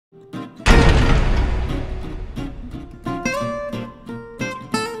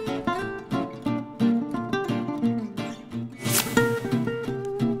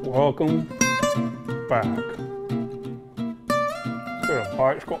Welcome back to the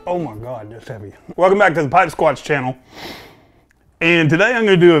Pipe Squatch. Oh my God, that's heavy. Welcome back to the Pipe Squatch channel. And today I'm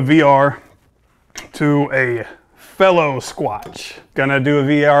going to do a VR to a fellow Squatch. Gonna do a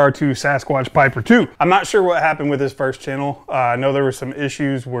VR to Sasquatch Piper 2. I'm not sure what happened with his first channel. I know there were some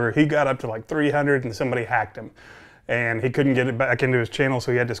issues where he got up to like 300 and somebody hacked him. And he couldn't get it back into his channel,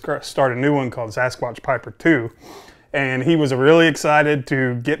 so he had to start a new one called Sasquatch Piper 2. And he was really excited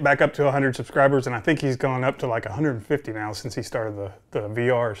to get back up to 100 subscribers, and I think he's gone up to like 150 now since he started the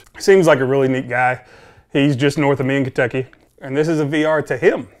VRs. Seems like a really neat guy. He's just north of me in Kentucky, and this is a VR to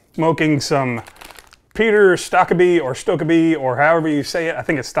him. Smoking some Peter Stokkebye or Stokkebye or however you say it. I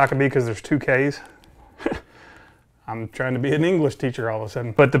think it's Stokkebye because there's two Ks. I'm trying to be an English teacher all of a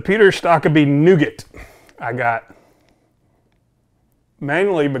sudden. But the Peter Stokkebye Nougat I got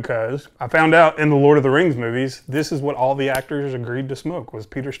mainly because I found out in the Lord of the Rings movies, this is what all the actors agreed to smoke, was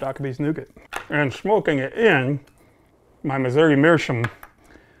Peter Stokkebye's Nougat. And smoking it in my Missouri Meerschaum,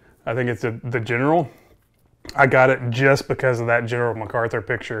 I think it's the General. I got it just because of that General MacArthur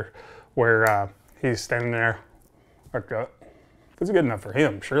picture where he's standing there like that. It's good enough for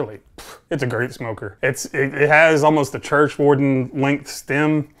him, surely. It's a great smoker. It has almost a church warden length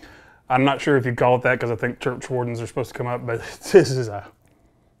stem. I'm not sure if you'd call it that because I think church wardens are supposed to come up, but this is a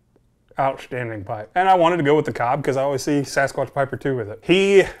outstanding pipe. And I wanted to go with the cob because I always see Sasquatch Piper 2 with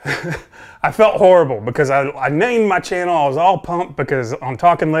it. I felt horrible because I named my channel. I was all pumped because on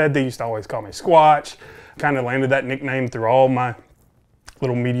Talking Lead, they used to always call me Squatch. Kind of landed that nickname through all my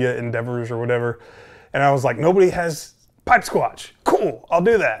little media endeavors or whatever. And I was like, nobody has Pipe Squatch. Cool, I'll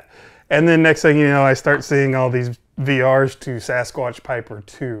do that. And then next thing you know, I start seeing all these VRs to Sasquatch Piper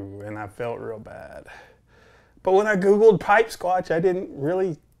 2, and I felt real bad. But when I Googled Pipe Squatch, I didn't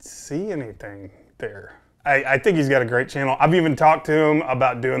really see anything there. I think he's got a great channel. I've even talked to him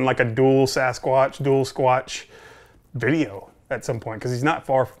about doing like a dual Squatch video at some point, because he's not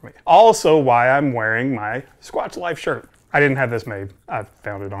far from me. Also why I'm wearing my Squatch Life shirt. I didn't have this made. I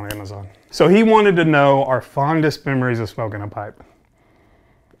found it on Amazon. So he wanted to know our fondest memories of smoking a pipe.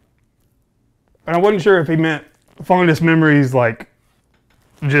 And I wasn't sure if he meant fondest memories like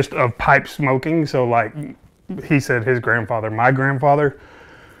just of pipe smoking, so like he said his grandfather, my grandfather,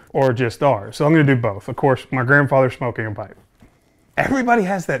 or just ours. So I'm going to do both. Of course, my grandfather smoking a pipe. Everybody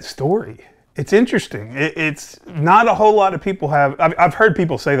has that story. It's interesting. It's not a whole lot of people have. I've heard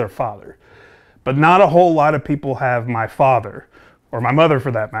people say their father, but not a whole lot of people have my father, or my mother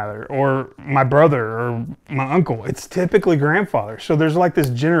for that matter, or my brother, or my uncle. It's typically grandfather. So there's like this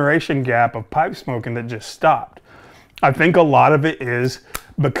generation gap of pipe smoking that just stopped. I think a lot of it is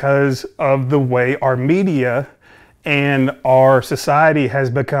because of the way our media and our society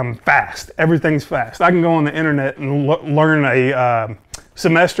has become fast. Everything's fast. I can go on the internet and learn a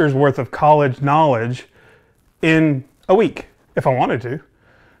semester's worth of college knowledge in a week if I wanted to.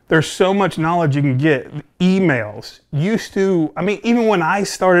 There's so much knowledge you can get. Emails. Used to, I mean, even when I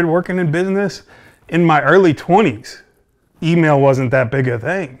started working in business in my early 20s, email wasn't that big a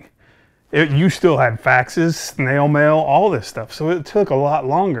thing. You still had faxes, snail mail, all this stuff. So it took a lot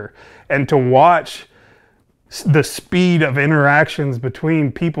longer. And to watch the speed of interactions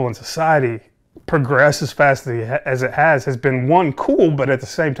between people in society progress as fast as it has been, one, cool, but at the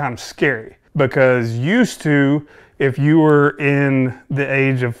same time scary. Because used to, if you were in the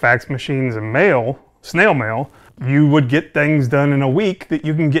age of fax machines and mail, snail mail, you would get things done in a week that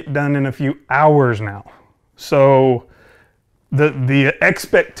you can get done in a few hours now. So the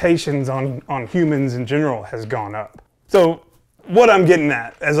expectations on humans in general has gone up. So what I'm getting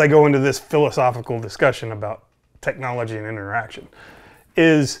at as I go into this philosophical discussion about technology and interaction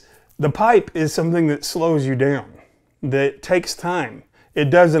is the pipe is something that slows you down, that takes time. It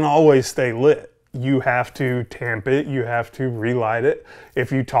doesn't always stay lit. You have to tamp it, you have to relight it.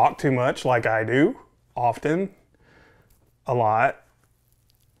 If you talk too much like I do, often, a lot,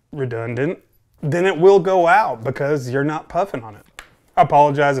 redundant, then it will go out because you're not puffing on it. I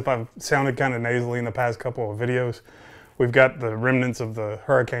apologize if I've sounded kind of nasally in the past couple of videos. We've got the remnants of the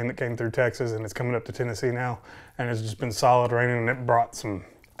hurricane that came through Texas, and it's coming up to Tennessee now, and it's just been solid raining, and it brought some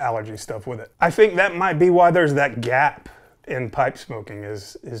allergy stuff with it. I think that might be why there's that gap in pipe smoking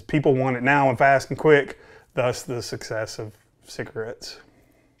is people want it now and fast and quick, thus the success of cigarettes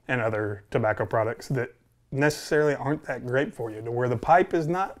and other tobacco products that necessarily aren't that great for you, to where the pipe is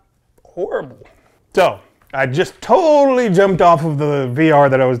not horrible. So I just totally jumped off of the VR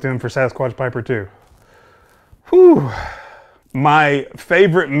that I was doing for Sasquatch Piper 2. Whew. My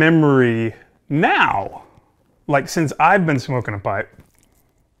favorite memory now, like since I've been smoking a pipe,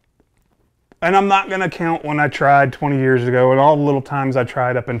 And I'm not gonna count when I tried 20 years ago and all the little times I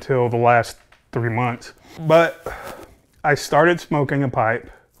tried up until the last 3 months. But I started smoking a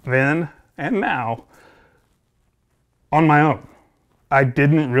pipe then and now on my own. I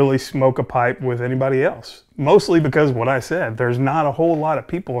didn't really smoke a pipe with anybody else. Mostly because what I said, there's not a whole lot of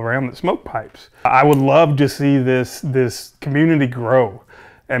people around that smoke pipes. I would love to see this community grow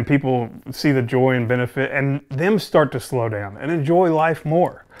and people see the joy and benefit and them start to slow down and enjoy life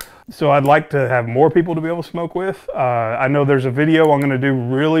more. So I'd like to have more people to be able to smoke with. I know there's a video I'm gonna do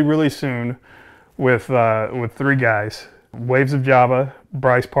really soon with 3 guys, Waves of Java,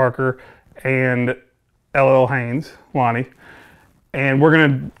 Bryce Parker, and LL Haynes, Lonnie. And we're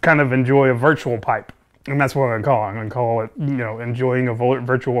gonna kind of enjoy a virtual pipe. And that's what I'm gonna call it. I'm gonna call it, you know, enjoying a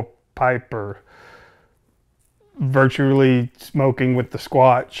virtual pipe or virtually smoking with the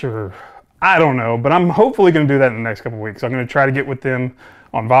Squatch, or I don't know, but I'm hopefully gonna do that in the next couple of weeks. I'm gonna try to get with them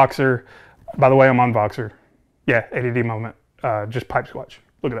on Voxer. By the way, I'm on Voxer. Yeah, ADD moment, just pipe Squatch.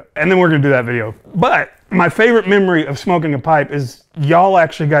 Look it up. And then we're gonna do that video. But my favorite memory of smoking a pipe is y'all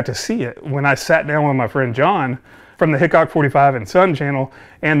actually got to see it when I sat down with my friend John from the Hickok 45 and Son channel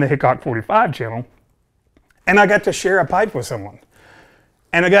and the Hickok 45 channel. And I got to share a pipe with someone.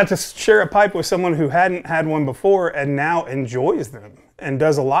 And I got to share a pipe with someone who hadn't had one before and now enjoys them and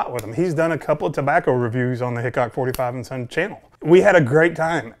does a lot with them. He's done a couple of tobacco reviews on the Hickok 45 and Son channel. We had a great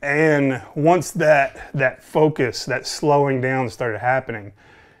time. And once that focus, that slowing down started happening,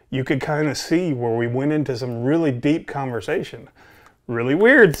 you could kind of see where we went into some really deep conversation. Really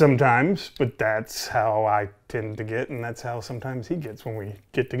weird sometimes, but that's how I tend to get, and that's how sometimes he gets when we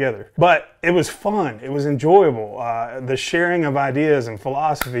get together. But it was fun, it was enjoyable. The sharing of ideas and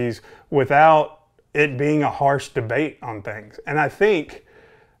philosophies without it being a harsh debate on things. And I think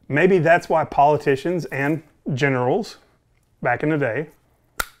maybe that's why politicians and generals back in the day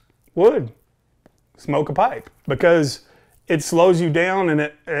would smoke a pipe, because it slows you down and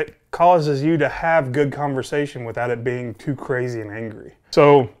it causes you to have good conversation without it being too crazy and angry.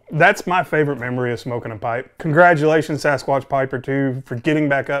 So that's my favorite memory of smoking a pipe. Congratulations, Sasquatch Piper 2, for getting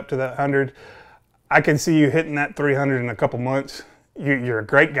back up to that 100. I can see you hitting that 300 in a couple months. You're a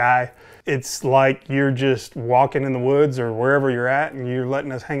great guy. It's like you're just walking in the woods or wherever you're at and you're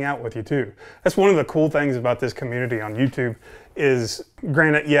letting us hang out with you too. That's one of the cool things about this community on YouTube is,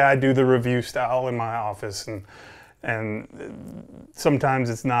 granted, yeah, I do the review style in my office and sometimes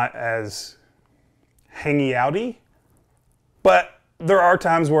it's not as hangy-outy, but there are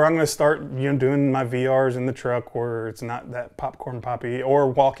times where I'm going to start, you know, doing my VRs in the truck where it's not that popcorn poppy,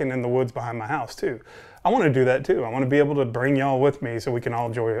 or walking in the woods behind my house too. I want to do that too. I want to be able to bring y'all with me so we can all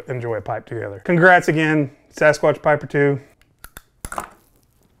enjoy a pipe together. Congrats again, Sasquatch Piper 2.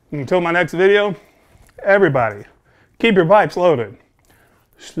 Until my next video, everybody, keep your pipes loaded.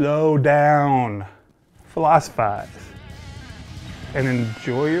 Slow down. Philosophize and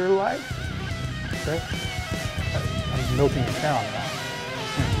enjoy your life. Okay? I'm milking a cow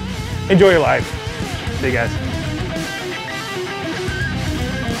now. Enjoy your life. See you guys.